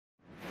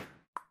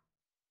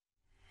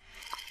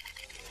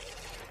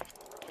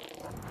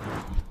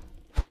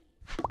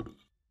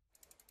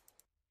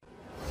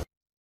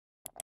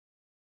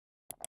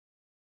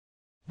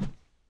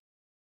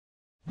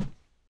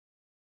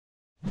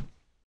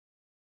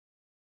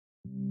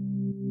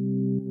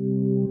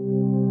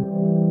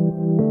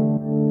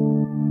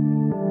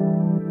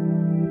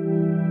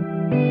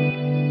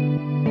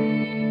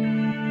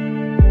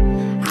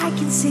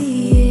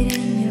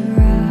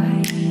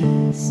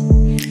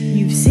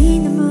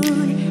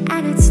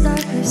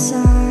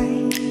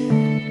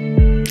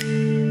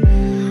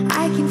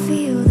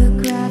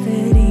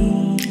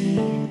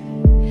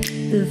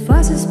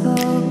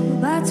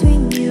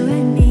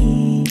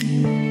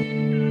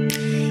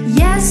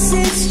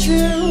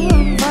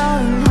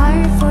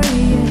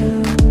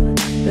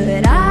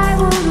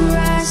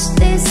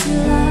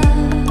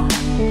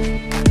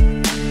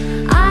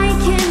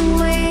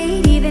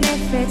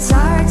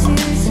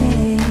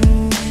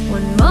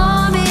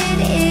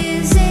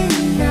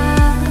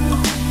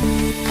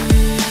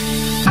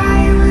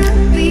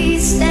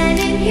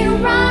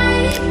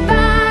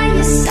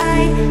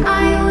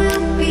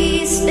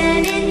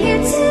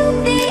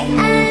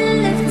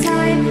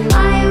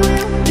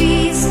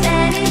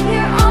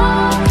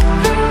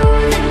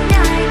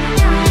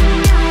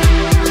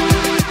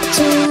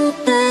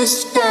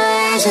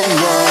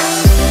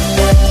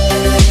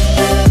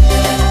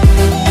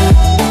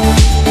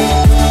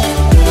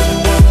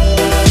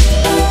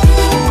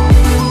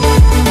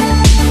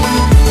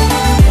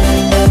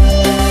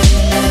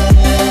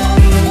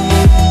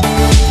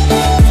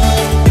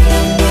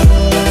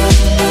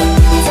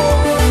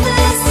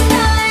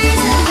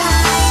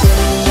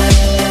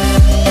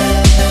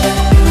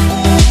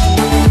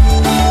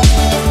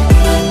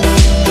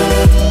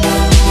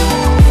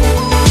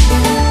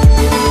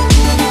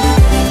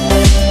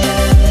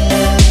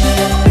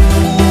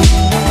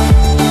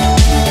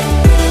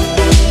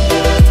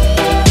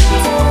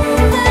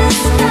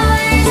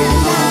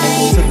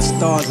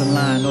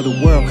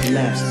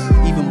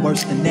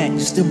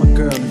still my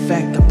girl. In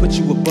fact, I put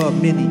you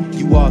above many.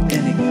 You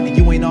authentic, and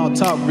you ain't all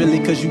talk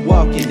really, cause you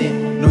walk in it.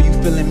 Know you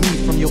feeling me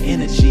from your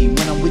energy.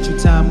 When I'm with you,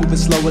 time moving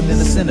slower than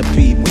a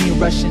centipede. We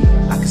ain't rushing,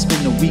 I can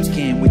spend the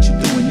weekend with you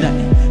doing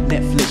nothing.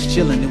 Netflix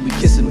chilling and we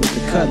kissing with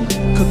the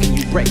cuddling. Cooking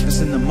you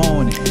breakfast in the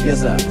morning, yes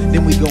sir.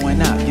 Then we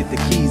going out, get the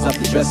keys off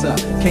the dresser.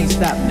 Can't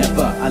stop,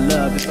 never, our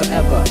love is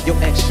forever. Your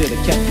ex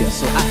should've kept you,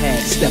 so I had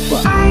to step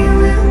up. I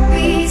will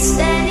be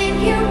standing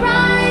here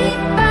right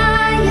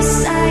by your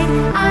side.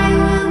 I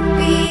will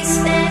be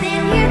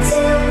standing here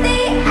till the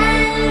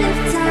end of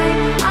time.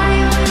 I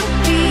will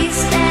be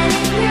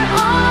standing here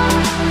all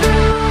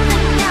through the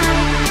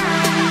night,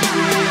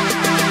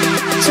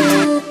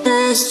 till the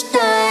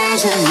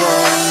stars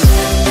align.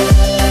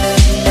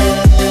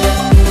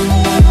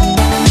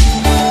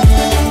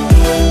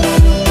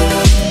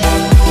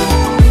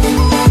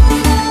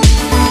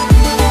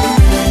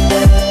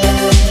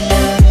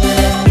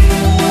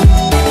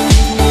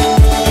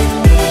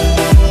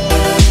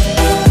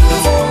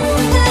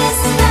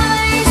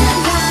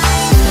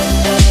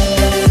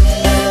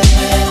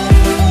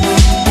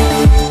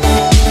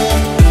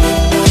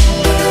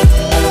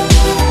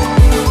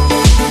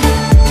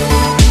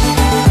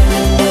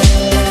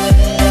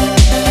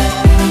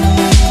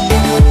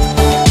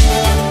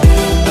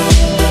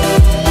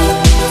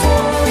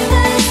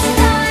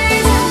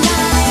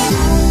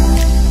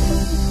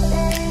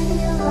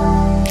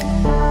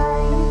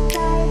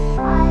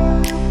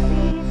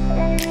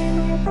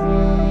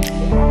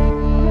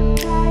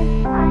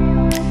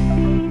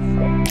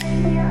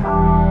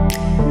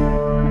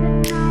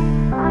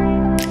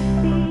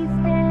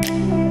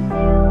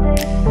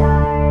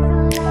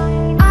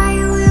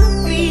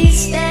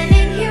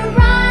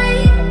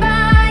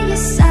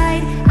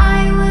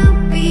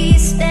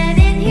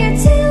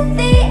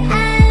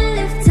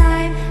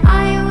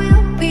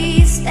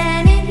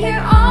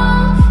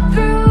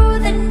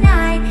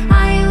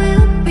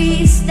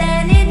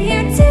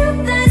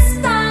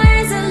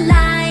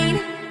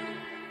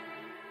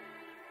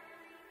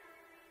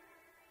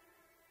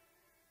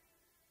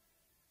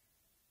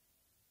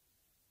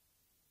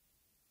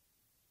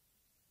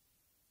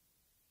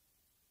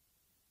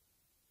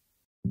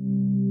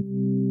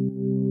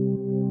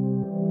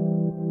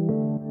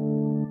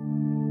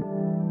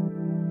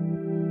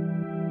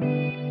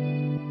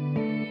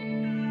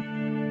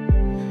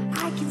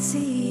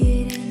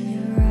 See it in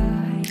your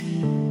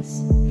eyes.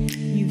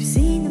 You've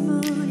seen the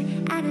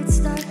moon and its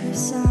darker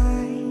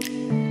side.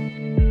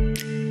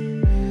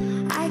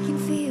 I can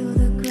feel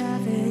the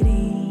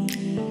gravity,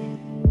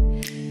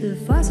 the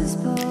forces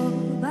pull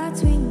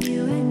between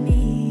you and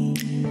me.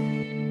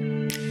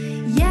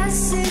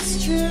 Yes,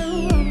 it's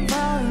true, I'm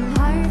falling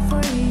hard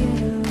for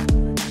you,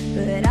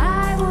 but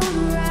I won't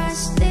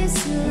rush this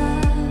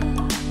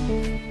love.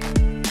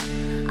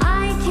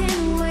 I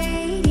can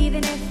wait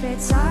even if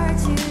it's hard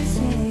to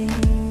say.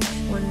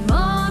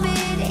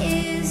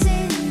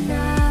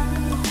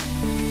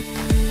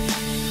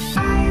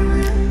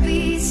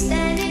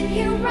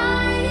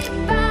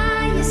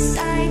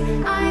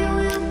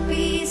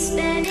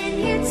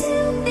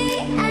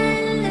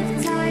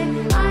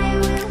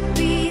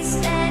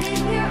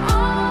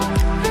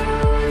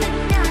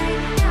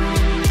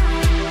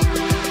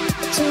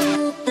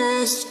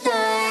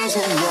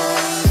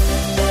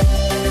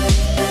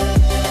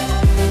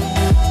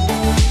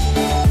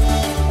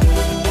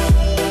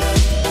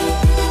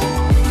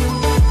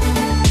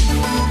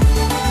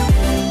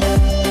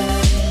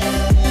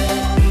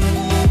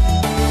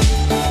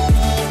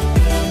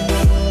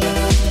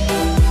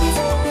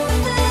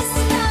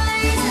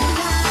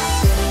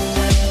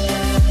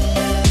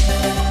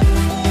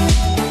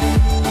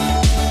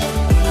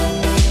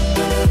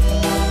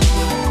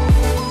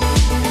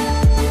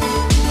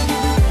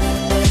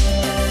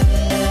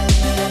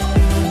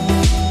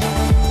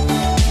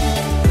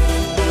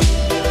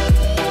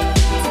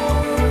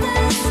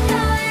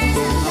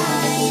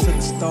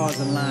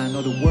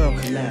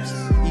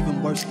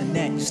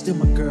 Still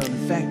my girl.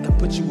 In fact, I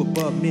put you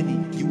above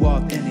many. You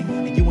authentic,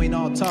 and you ain't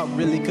all talk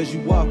really, cause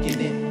you walk in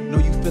it. Know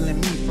you feeling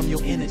me from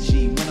your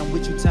energy. When I'm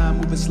with you, time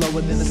moving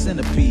slower than a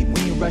centipede.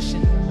 We ain't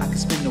rushing, I can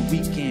spend the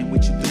weekend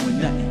with you doing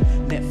nothing.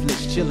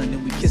 Netflix chilling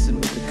and we kissing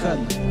with the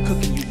cuddling.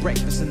 Cooking you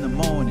breakfast in the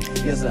morning,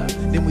 yes sir.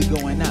 Then we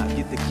going out,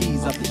 get the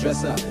keys off the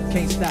dresser.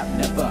 Can't stop,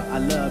 never, our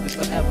love is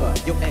forever.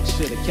 Your ex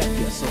should've kept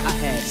you, so I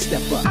had to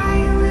step up. I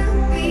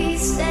will be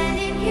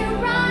standing here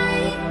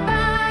right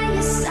by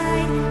your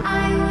side.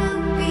 I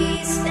will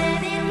be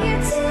standing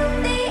here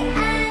till the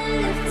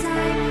end of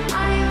time. I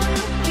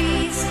will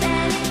be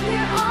standing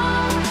here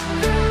all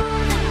through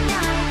the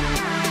night,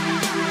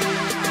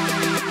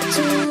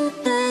 till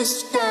the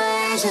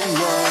stars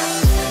align.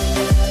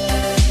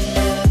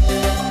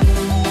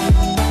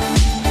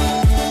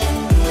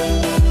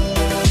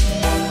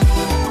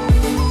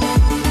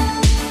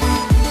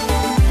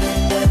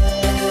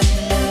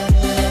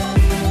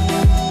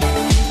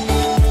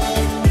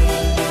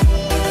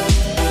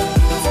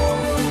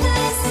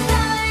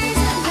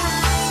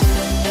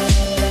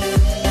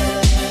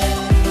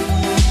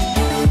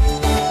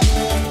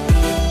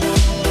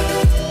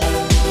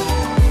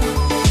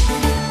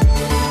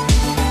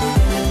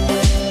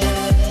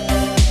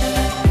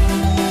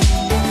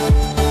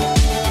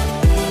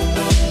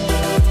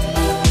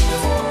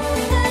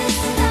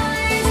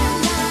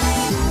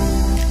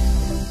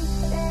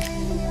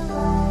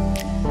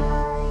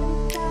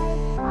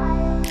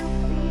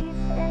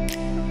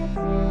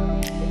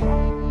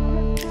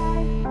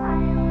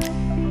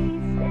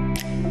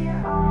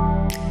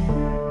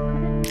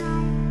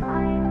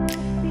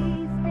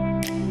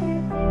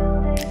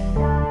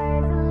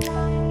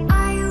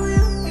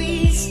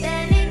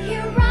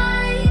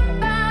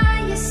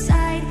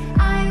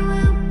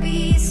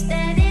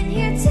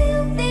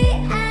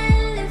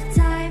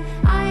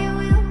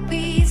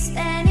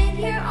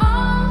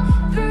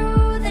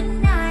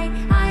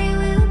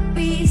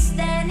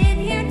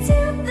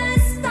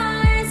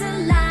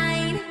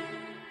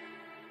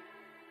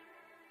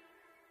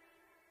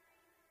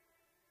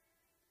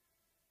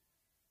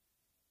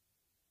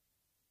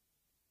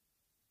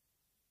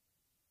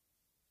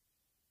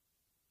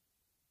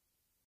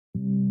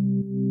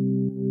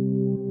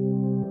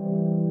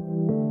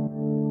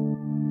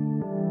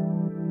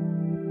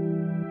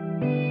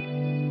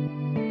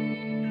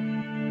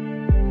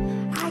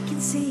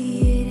 see